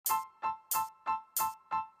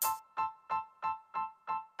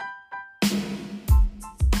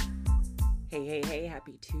Hey,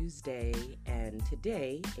 happy Tuesday. And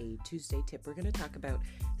today, a Tuesday tip, we're going to talk about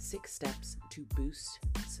 6 steps to boost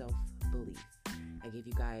self-belief. I gave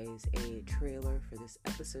you guys a trailer for this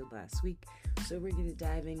episode last week, so we're going to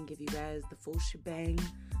dive in and give you guys the full shebang,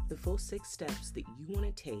 the full 6 steps that you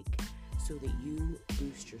want to take so that you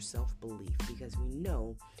boost your self-belief, because we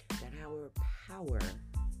know that our power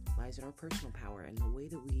lies in our personal power and the way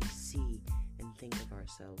that we see and think of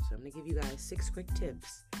ourselves. So I'm going to give you guys 6 quick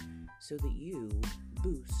tips so that you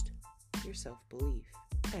boost your self-belief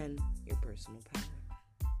and your personal power.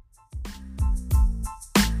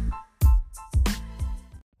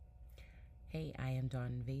 Hey, I am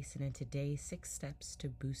Dawn Vason, and today 6 steps to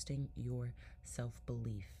boosting your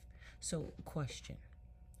self-belief. So, question,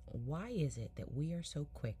 why is it that we are so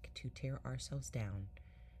quick to tear ourselves down,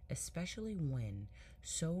 especially when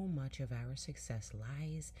so much of our success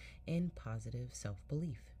lies in positive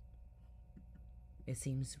self-belief? It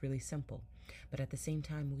seems really simple, but at the same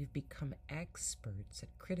time, we've become experts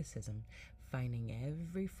at criticism, finding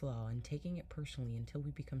every flaw and taking it personally until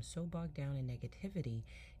we become so bogged down in negativity,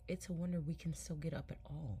 it's a wonder we can still get up at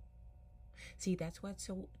all. See, that's why it's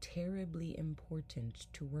so terribly important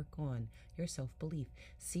to work on your self-belief,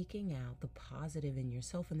 seeking out the positive in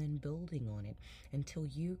yourself and then building on it until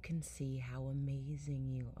you can see how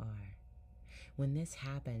amazing you are. When this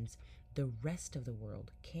happens, the rest of the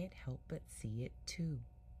world can't help but see it too.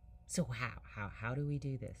 So how do we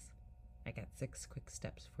do this? I got 6 quick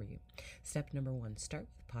steps for you. Step number 1, start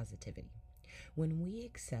with positivity. When we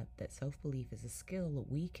accept that self-belief is a skill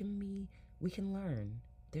that we can learn,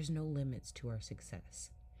 there's no limits to our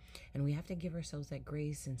success. And we have to give ourselves that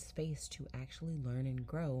grace and space to actually learn and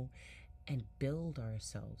grow and build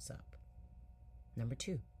ourselves up. Number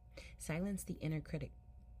 2, silence the inner critic.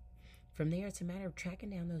 From there, it's a matter of tracking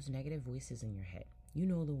down those negative voices in your head. You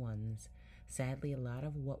know the ones. Sadly, a lot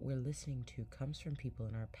of what we're listening to comes from people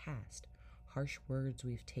in our past, harsh words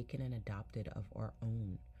we've taken and adopted of our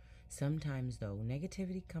own. Sometimes, though,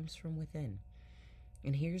 negativity comes from within.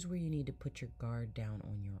 And here's where you need to put your guard down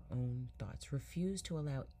on your own thoughts. Refuse to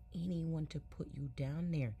allow anyone to put you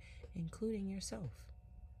down there, including yourself.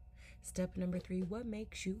 Step number 3, what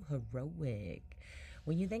makes you heroic?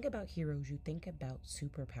 When you think about heroes, you think about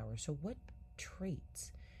superpowers. So what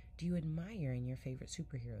traits do you admire in your favorite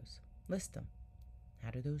superheroes? List them. How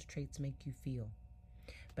do those traits make you feel?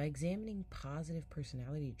 By examining positive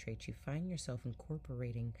personality traits, you find yourself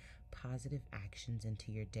incorporating positive actions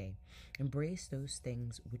into your day. Embrace those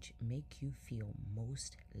things which make you feel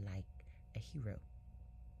most like a hero.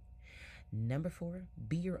 Number 4,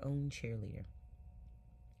 be your own cheerleader.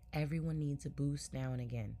 Everyone needs a boost now and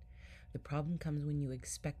again. The problem comes when you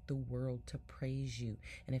expect the world to praise you.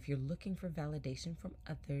 And if you're looking for validation from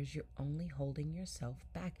others, you're only holding yourself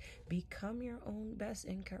back. Become your own best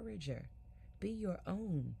encourager. Be your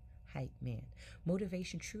own hype man.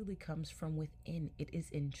 Motivation truly comes from within. It is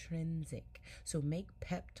intrinsic. So make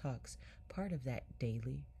pep talks part of that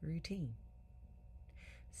daily routine.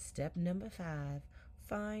 Step number 5,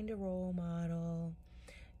 find a role model.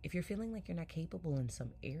 If you're feeling like you're not capable in some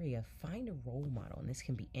area, find a role model. And this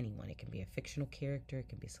can be anyone. It can be a fictional character. It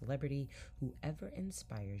can be a celebrity, whoever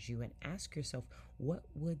inspires you. And ask yourself, what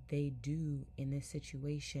would they do in this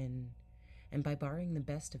situation? And by borrowing the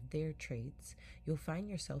best of their traits, you'll find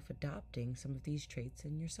yourself adopting some of these traits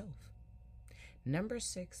in yourself. Number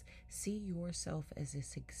 6, see yourself as a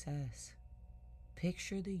success.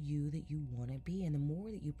 Picture the you that you want to be. And the more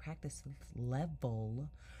that you practice this level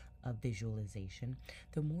of visualization,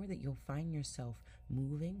 the more that you'll find yourself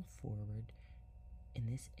moving forward in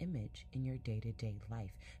this image in your day-to-day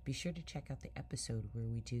life. Be sure to check out the episode where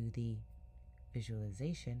we do the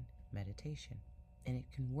visualization meditation. And it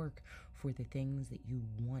can work for the things that you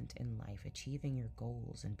want in life, achieving your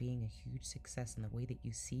goals and being a huge success in the way that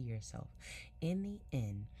you see yourself. In the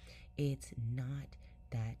end, it's not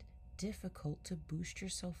that difficult to boost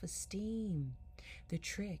your self-esteem. The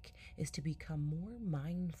trick is to become more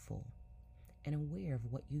mindful and aware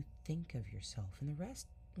of what you think of yourself, and the rest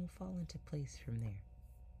will fall into place from there.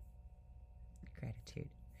 Gratitude.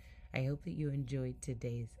 I hope that you enjoyed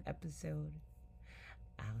today's episode.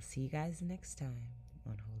 I'll see you guys next time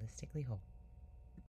on Holistically Whole.